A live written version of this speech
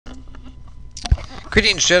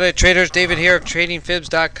Greetings, Jedi traders. David here of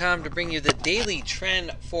TradingFibs.com to bring you the daily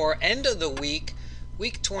trend for end of the week,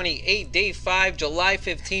 week 28, day 5, July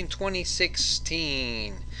 15,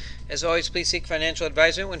 2016. As always, please seek financial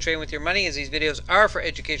advisement when trading with your money, as these videos are for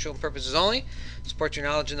educational purposes only. Support your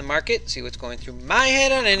knowledge in the market. See what's going through my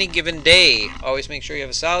head on any given day. Always make sure you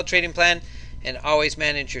have a solid trading plan, and always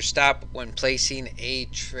manage your stop when placing a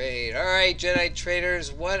trade. All right, Jedi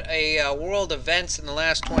traders, what a world events in the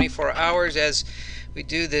last 24 hours as we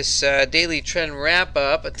do this daily trend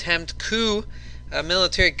wrap-up. Attempt coup,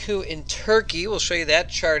 military coup in Turkey. We'll show you that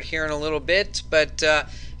chart here in a little bit. But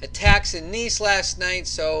attacks in Nice last night.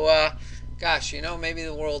 So, gosh, you know, maybe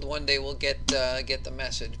the world one day will get the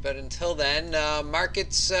message. But until then,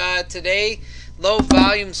 markets today, low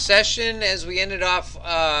volume session as we ended off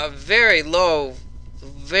very low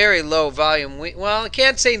volume week. Well, I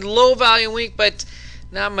can't say low volume week, but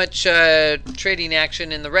not much trading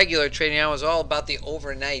action in the regular trading hours. All about the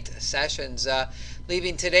overnight sessions.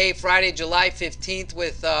 Leaving today, Friday, July 15th,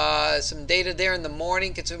 with some data there in the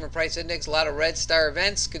morning. Consumer Price Index, a lot of red star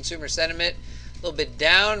events. Consumer sentiment a little bit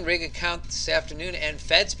down. Rig account this afternoon, and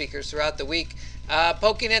Fed speakers throughout the week,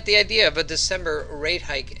 poking at the idea of a December rate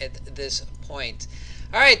hike at this point.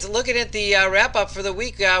 All right, looking at the wrap-up for the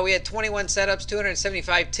week, we had 21 setups,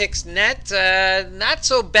 275 ticks net. Not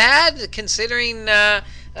so bad considering the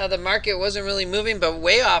market wasn't really moving, but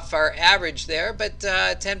way off our average there. But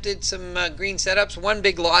attempted some green setups. One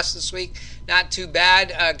big loss this week, not too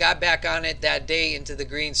bad. Got back on it that day into the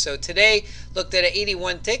green. So today, looked at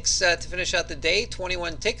 81 ticks to finish out the day,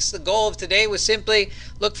 21 ticks. The goal of today was simply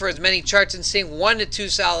look for as many charts and seeing 1 to 2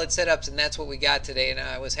 solid setups, and that's what we got today, and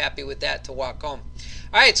I was happy with that to walk home.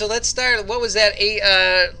 All right, so let's start. What was that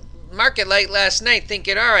market like last night?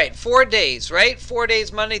 Thinking, all right, 4 days, right? 4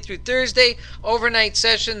 days, Monday through Thursday. Overnight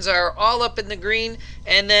sessions are all up in the green.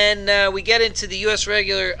 And then we get into the U.S.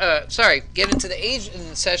 get into the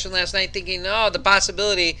Asian session last night thinking, oh, the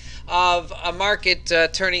possibility of a market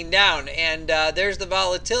turning down. And there's the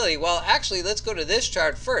volatility. Well, actually, let's go to this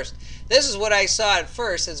chart first. This is what I saw at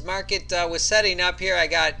first as market was setting up here. I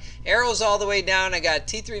got arrows all the way down. I got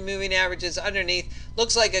T3 moving averages underneath.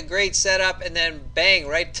 Looks like a great setup, and then bang,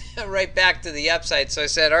 right back to the upside. So I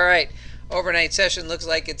said, all right, overnight session looks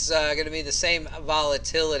like it's going to be the same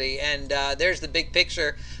volatility. And there's the big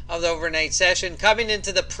picture of the overnight session. Coming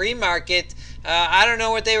into the pre-market, I don't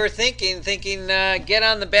know what they were thinking get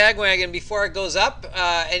on the bandwagon before it goes up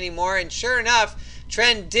anymore. And sure enough,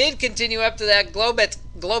 trend did continue up to that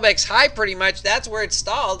Globex high pretty much. That's where it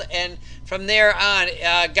stalled, and from there on,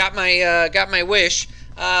 got my wish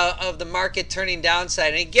of the market turning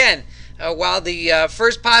downside. And again, while the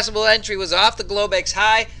first possible entry was off the Globex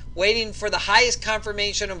high, waiting for the highest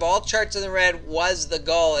confirmation of all charts in the red was the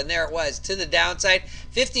goal, and there it was to the downside.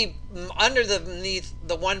 50 underneath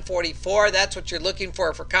the 144. That's what you're looking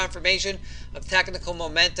for confirmation of technical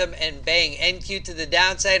momentum, and bang, NQ to the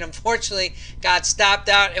downside. Unfortunately, got stopped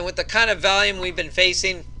out, and with the kind of volume we've been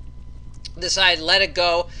facing, decided let it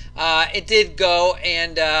go. It did go,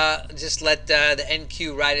 and just let the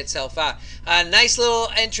NQ ride itself out. Nice little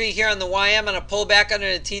entry here on the YM on a pullback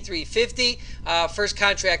under the T350. First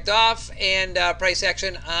contract off, and price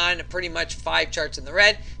action on pretty much 5 charts in the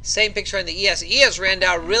red. Same picture on the ES. ES ran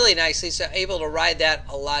down really nicely, so able to ride that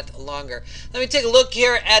a lot longer. Let me take a look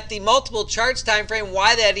here at the multiple charts time frame,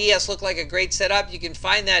 why that ES looked like a great setup. You can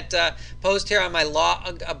find that post here on my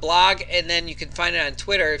blog, and then you can find it on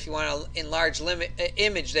Twitter if you want to enlarge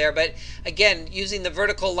image there. But again, using the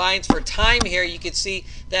vertical lines for time here, you can see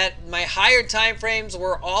that my higher time frames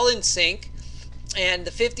were all in sync, and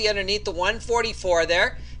the 50 underneath the 144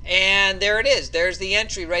 there, and there it is. There's the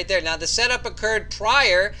entry right there. Now the setup occurred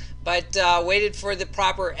prior, but waited for the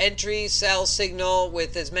proper entry sell signal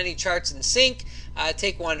with as many charts in sync,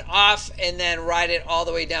 take one off, and then ride it all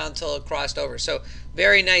the way down until it crossed over. So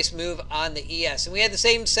very nice move on the ES. And we had the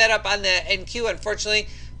same setup on the NQ. Unfortunately,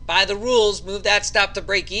 by the rules, moved that stop to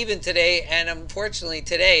break even today, and unfortunately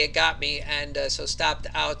today it got me, and so stopped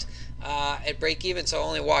out at break even, so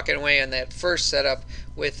only walking away on that first setup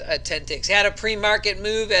with 10 ticks. Had a pre-market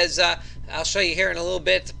move, as I'll show you here in a little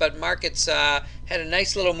bit, but markets had a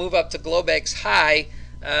nice little move up to Globex high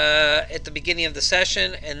at the beginning of the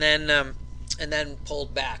session, and then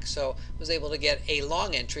pulled back. So was able to get a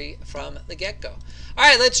long entry from the get-go. All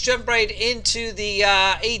right, let's jump right into the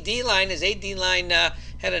AD line. As AD line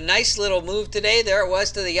had a nice little move today. There it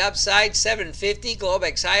was to the upside, 750,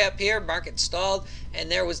 Globex high up here. Market stalled,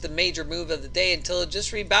 and there was the major move of the day until it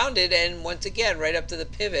just rebounded, and once again right up to the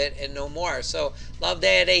pivot and no more. So love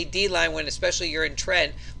that AD line when especially you're in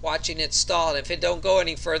trend, watching it stall. And if it don't go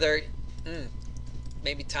any further,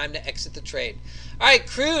 maybe time to exit the trade. All right,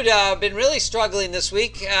 crude been really struggling this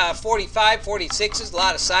week. 45, 46s, a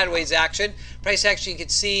lot of sideways action. Price action you can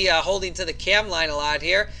see holding to the cam line a lot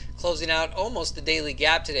here, closing out almost the daily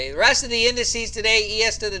gap today. The rest of the indices today,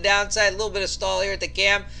 ES to the downside, a little bit of stall here at the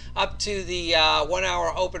cam, up to the 1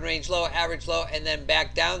 hour open range low, average low, and then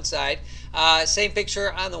back downside. Same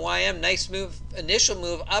picture on the YM, nice move, initial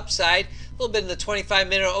move upside, a little bit in the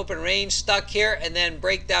 25-minute open range, stuck here, and then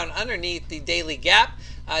break down underneath the daily gap.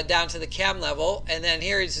 Down to the cam level, and then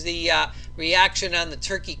here is the reaction on the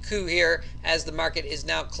turkey coup here as the market is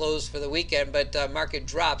now closed for the weekend, but market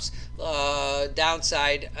drops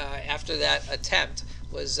downside after that attempt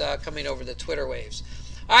was coming over the Twitter waves.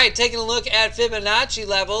 All right, taking a look at Fibonacci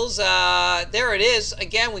levels, there it is.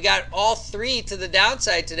 Again, we got all three to the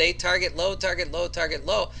downside today, target low, target low, target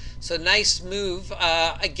low. So nice move.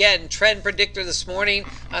 Again, trend predictor this morning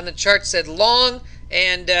on the chart said long.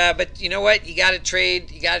 And but you know what? You got to trade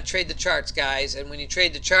the charts, guys. And when you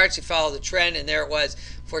trade the charts, you follow the trend, and there it was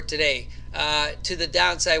for today. To the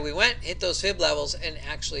downside we went, hit those fib levels, and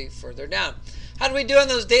actually further down. How do we do on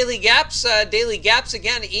those daily gaps? Daily gaps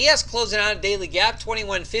again. ES closing on a daily gap,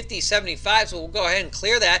 2150.75. So we'll go ahead and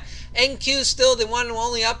clear that. NQ still the one and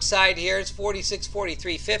only upside here. It's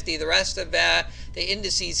 46.43.50. The rest of the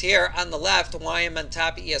indices here on the left, YM on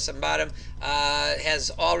top, ES on bottom, has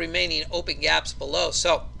all remaining open gaps below.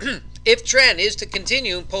 So if trend is to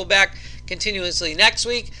continue and pull back continuously next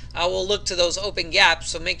week, we'll look to those open gaps.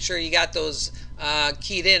 So make sure you got those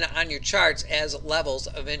keyed in on your charts as levels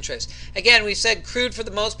of interest. Again, we said crude for the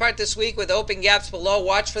most part this week with open gaps below.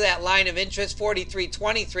 Watch for that line of interest,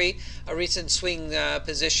 43.23, a recent swing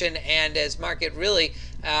position. And as market really,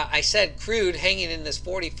 I said crude hanging in this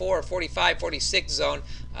 44, 45, 46 zone,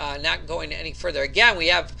 not going any further. Again, we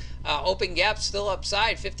have open gaps still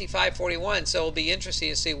upside, 55.41. So it'll be interesting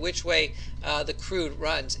to see which way the crude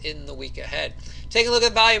runs in the week ahead. Take a look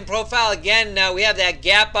at volume profile. Again, we have that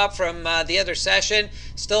gap up from the other session,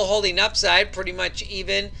 still holding upside, pretty much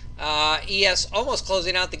even. ES almost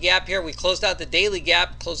closing out the gap here. We closed out the daily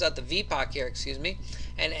gap, closed out the VPOC here, excuse me.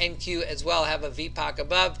 And NQ as well have a VPOC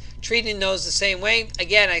above, treating those the same way.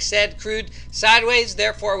 Again, I said crude sideways,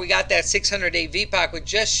 therefore we got that 600-day VPOC, which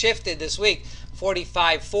just shifted this week,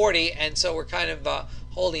 45.40, and so we're kind of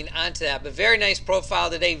holding on to that. But very nice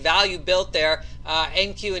profile today, value built there.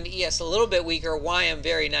 NQ and ES a little bit weaker, YM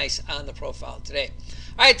very nice on the profile today.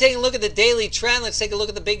 All right, taking a look at the daily trend. Let's take a look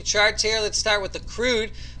at the big charts here. Let's start with the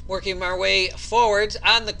crude, working our way forwards.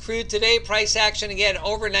 On the crude today, price action again,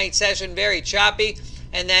 overnight session, very choppy.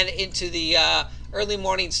 And then into the early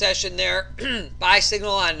morning session there, buy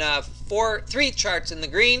signal on 3 charts in the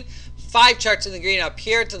green, 5 charts in the green up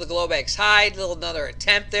here to the Globex high. Little another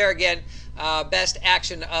attempt there. Again, best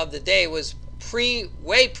action of the day was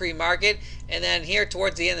way pre-market, and then here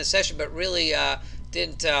towards the end of the session, but really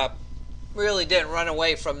didn't run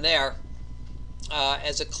away from there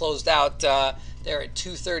as it closed out there at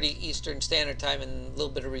 2:30 Eastern Standard Time, and a little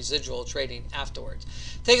bit of residual trading afterwards.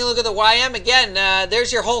 Taking a look at the YM again,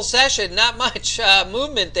 there's your whole session. Not much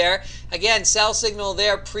movement there. Again, sell signal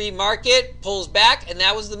there pre-market, pulls back, and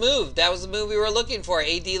that was the move. That was the move we were looking for.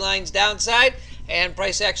 AD lines downside, and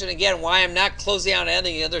price action again. YM not closing out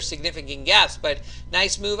any other significant gaps, but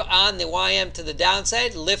nice move on the YM to the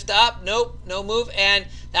downside. Lift up, nope, no move, and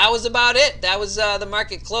that was about it. That was the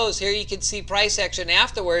market close. Here you can see price action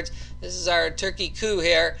afterwards. This is our turkey coup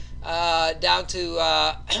here. Down to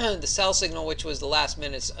the sell signal, which was the last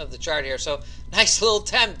minutes of the chart here. So nice little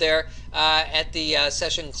attempt there at the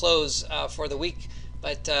session close for the week.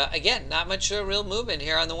 But again, not much real movement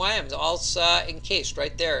here on the YM. All encased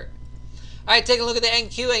right there. All right, taking a look at the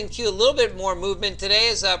NQ. NQ, a little bit more movement today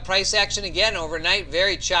as price action again overnight.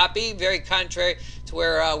 Very choppy, very contrary to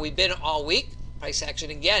where we've been all week. Price action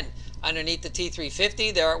again underneath the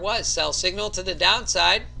T350. There it was. Sell signal to the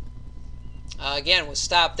downside. Again, was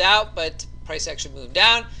stopped out, but price action moved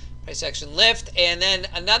down, price action lift, and then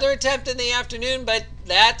another attempt in the afternoon, but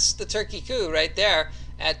that's the turkey coup right there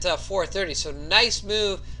at 4:30. So nice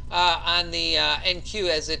move on the NQ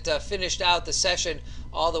as it finished out the session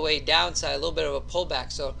all the way downside, a little bit of a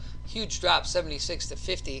pullback. So huge drop, 76 to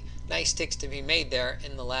 50. Nice ticks to be made there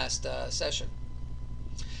in the last session.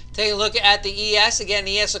 Take a look at the ES. Again,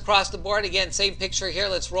 ES across the board. Again, same picture here.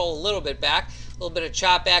 Let's roll a little bit back. A little bit of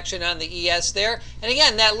chop action on the ES there. And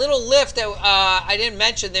again, that little lift that I didn't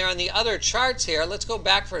mention there on the other charts here. Let's go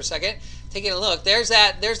back for a second. Taking a look. There's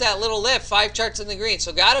that little lift. 5 charts in the green.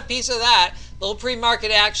 So got a piece of that. Little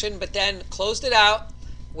pre-market action, but then closed it out.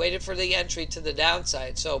 Waited for the entry to the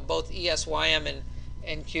downside. So both ES, YM, and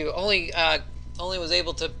NQ only was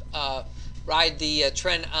able to ride the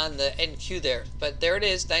trend on the NQ there. But there it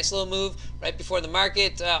is, nice little move right before the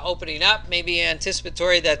market opening up. Maybe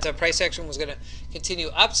anticipatory that price action was going to continue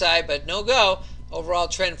upside, but no go. Overall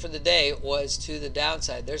trend for the day was to the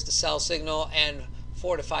downside. There's the sell signal and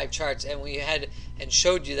 4 to 5 charts, and we had and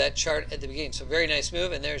showed you that chart at the beginning. So very nice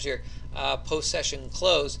move, and there's your post-session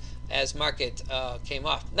close as market came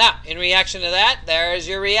off. Now, in reaction to that, there's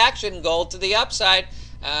your reaction. Gold to the upside.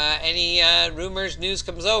 Any rumors, news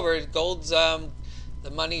comes over, gold's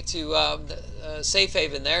the money to safe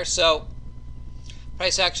haven there. So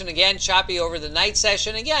price action again, choppy over the night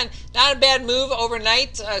session. Again, not a bad move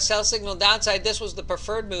overnight. Sell signal downside. This was the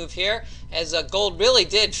preferred move here, as gold really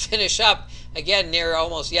did finish up again near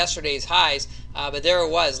almost yesterday's highs. But there it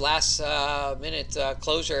was, last minute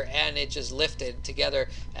closure, and it just lifted together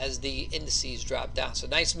as the indices dropped down. So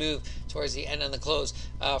nice move towards the end on the close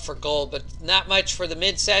for gold, but not much for the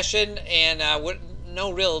mid-session, and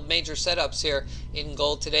no real major setups here in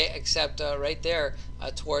gold today, except right there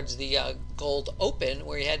towards the gold open,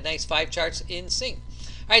 where you had nice 5 charts in sync.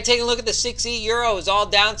 All right, taking a look at the 6E euro is all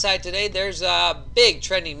downside today. There's a big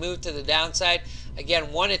trending move to the downside.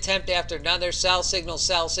 Again, one attempt after another. Sell signal,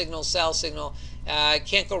 sell signal, sell signal.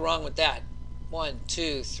 Can't go wrong with that. 1,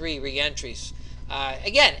 2, 3 re-entries.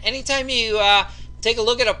 Again, anytime you take a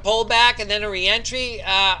look at a pullback and then a re-entry,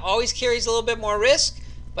 always carries a little bit more risk.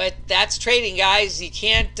 But that's trading, guys. You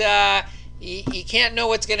can't know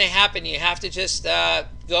what's going to happen. You have to just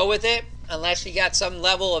go with it, unless you got some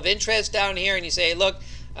level of interest down here and you say, look,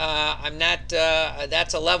 I'm not.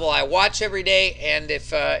 That's a level I watch every day, and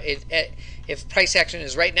if price action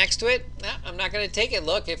is right next to it, I'm not going to take it.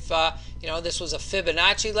 Look, if this was a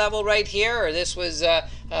Fibonacci level right here, or this was a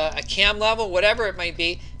CAM level, whatever it might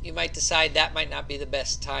be, you might decide that might not be the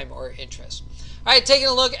best time or interest. All right, taking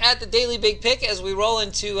a look at the daily big pick as we roll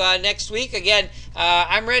into next week. Again,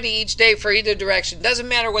 I'm ready each day for either direction. Doesn't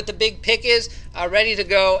matter what the big pick is, ready to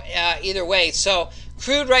go either way. So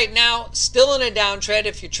crude right now, still in a downtrend.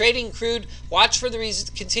 If you're trading crude, watch for the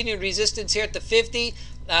continued resistance here at the 50.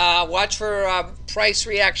 Watch for price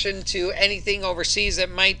reaction to anything overseas that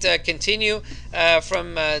might continue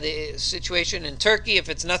from the situation in Turkey. If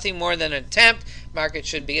it's nothing more than an attempt, market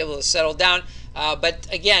should be able to settle down. But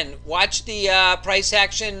again, watch the price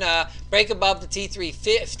action break above the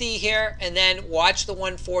T350 here, and then watch the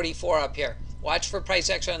 144 up here. Watch for price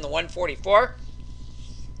action on the 144.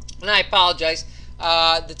 And I apologize.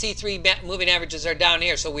 The T3 moving averages are down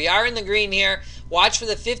here. So we are in the green here. Watch for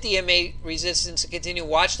the 50 MA resistance to continue.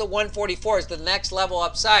 Watch the 144 as the next level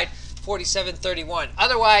upside, 47.31.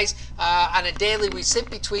 Otherwise, on a daily, we sit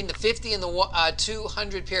between the 50 and the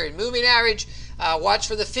 200 period moving average. Watch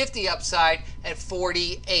for the 50 upside at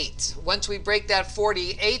 48. Once we break that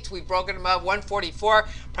 48, we've broken above 144.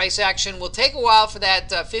 Price action will take a while for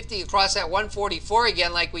that 50 across that 144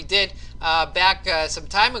 again, like we did back some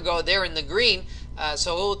time ago there in the green.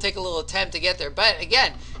 So it will take a little attempt to get there. But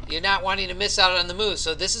again, you're not wanting to miss out on the move.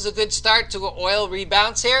 So this is a good start to an oil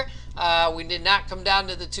rebounce here. We did not come down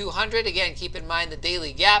to the 200. Again, keep in mind the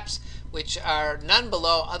daily gaps, which are none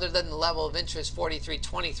below other than the level of interest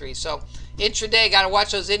 43.23. So intraday, got to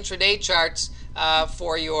watch those intraday charts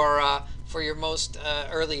for your most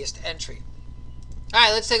earliest entry. All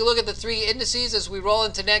right, let's take a look at the 3 indices as we roll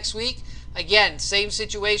into next week. Again, same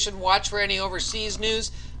situation. Watch for any overseas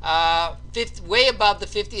news. Way above the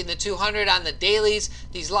 50 and the 200 on the dailies.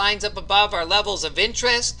 These lines up above are levels of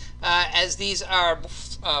interest, as these are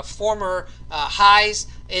former highs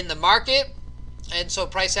in the market. And so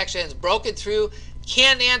price action has broken through.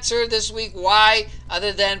 Can't answer this week why,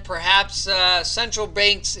 other than perhaps central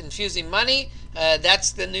banks infusing money.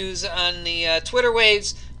 That's the news on the Twitter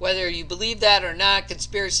waves. Whether you believe that or not,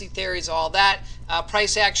 conspiracy theories, all that.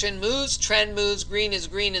 Price action moves, trend moves, green is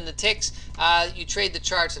green in the ticks. You trade the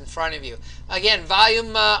charts in front of you. Again,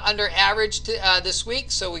 volume under average this week.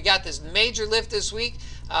 So we got this major lift this week.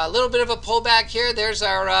 A little bit of a pullback here. There's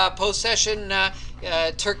our post-session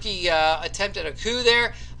Turkey attempt at a coup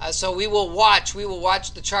there. So we will watch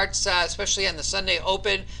the charts, especially on the Sunday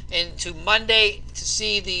open into Monday, to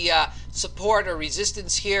see the support or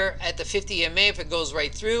resistance here at the 50 MA if it goes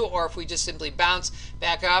right through, or if we just simply bounce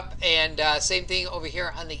back up. And same thing over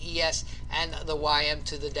here on the ES and the YM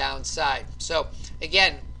to the downside. So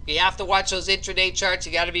again, you have to watch those intraday charts.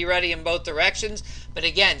 You got to be ready in both directions. But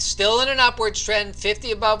again, still in an upwards trend,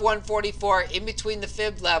 50 above 144, in between the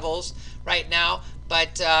fib levels right now.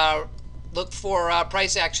 But look for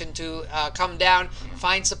price action to come down,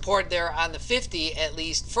 find support there on the 50 at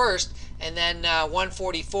least first, and then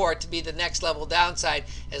 144 to be the next level downside.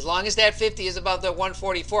 As long as that 50 is above the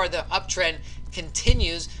 144, the uptrend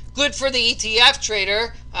continues. Good for the ETF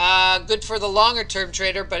trader, good for the longer term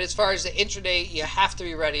trader, but as far as the intraday, you have to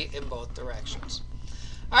be ready in both directions.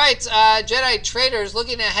 All right, Jedi traders,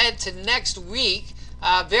 looking ahead to next week.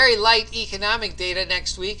 Very light economic data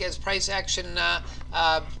next week as price action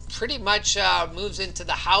pretty much moves into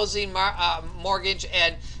the housing, mortgage,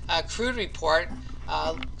 and crude report.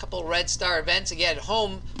 A couple red star events. Again,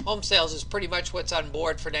 home sales is pretty much what's on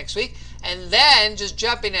board for next week. And then just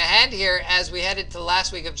jumping ahead here as we head into the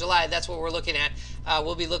last week of July, that's what we're looking at.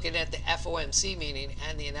 We'll be looking at the FOMC meeting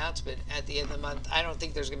and the announcement at the end of the month. I don't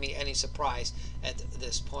think there's going to be any surprise at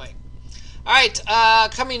this point. All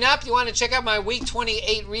right, coming up, you want to check out my week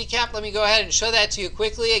 28 recap. Let me go ahead and show that to you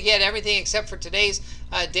quickly. Again, everything except for today's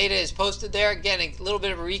data is posted there. Again, a little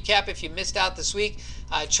bit of a recap if you missed out this week.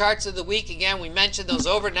 Charts of the week, again, we mentioned those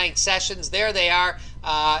overnight sessions. There they are.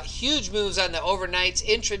 Huge moves on the overnights.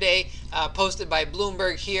 Intraday posted by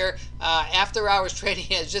Bloomberg here. After hours trading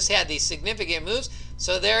has just had these significant moves.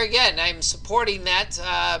 So there again, I'm supporting that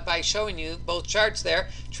by showing you both charts there.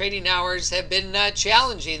 Trading hours have been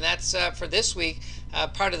challenging. That's for this week,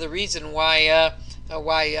 part of the reason why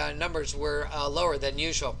numbers were lower than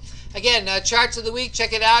usual. Again, charts of the week,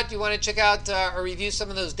 check it out. You want to check out or review some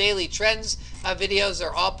of those daily trends videos.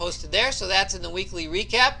 They're all posted there. So that's in the weekly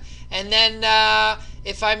recap. And then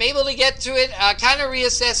if I'm able to get to it, kind of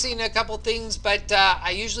reassessing a couple things, but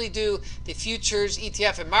I usually do the futures,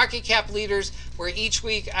 ETF, and market cap leaders, where each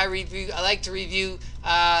week I like to review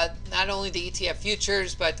not only the ETF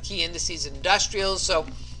futures, but key indices and industrials. So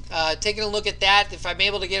taking a look at that, if I'm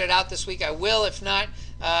able to get it out this week, I will. If not,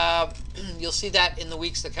 you'll see that in the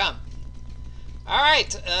weeks to come. All right,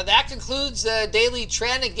 that concludes the daily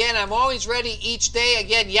trend. Again, I'm always ready each day.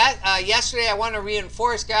 Again, yesterday I want to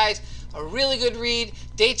reinforce, guys, a really good read,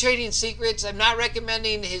 Day Trading Secrets. I'm not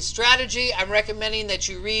recommending his strategy. I'm recommending that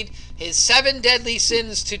you read his 7 Deadly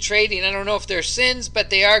Sins to Trading. I don't know if they're sins, but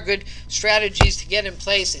they are good strategies to get in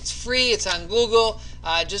place. It's free. It's on Google.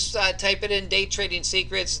 Just type it in, Day Trading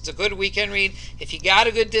Secrets. It's a good weekend read. If you got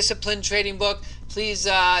a good disciplined trading book, please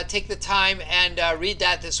take the time and read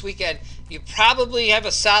that this weekend. You probably have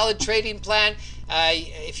a solid trading plan.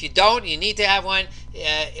 If you don't, you need to have one.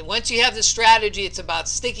 Once you have the strategy, it's about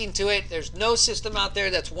sticking to it. There's no system out there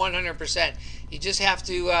that's 100%. You just have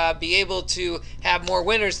to be able to have more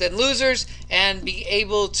winners than losers and be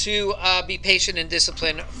able to be patient and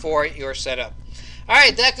disciplined for your setup. All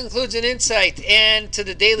right, that concludes an insight and to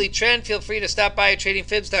the daily trend. Feel free to stop by at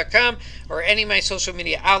tradingfibs.com or any of my social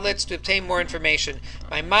media outlets to obtain more information.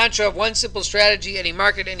 My mantra of one simple strategy, any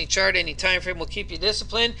market, any chart, any time frame will keep you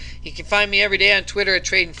disciplined. You can find me every day on Twitter at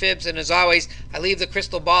TradingFibs, and as always, I leave the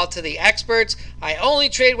crystal ball to the experts. I only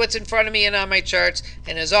trade what's in front of me and on my charts,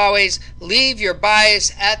 and as always, leave your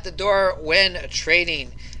bias at the door when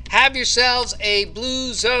trading. Have yourselves a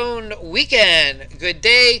Blue Zone weekend. Good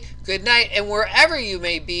day, good night, and wherever you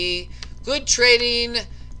may be, good trading.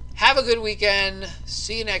 Have a good weekend.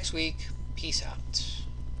 See you next week. Peace out.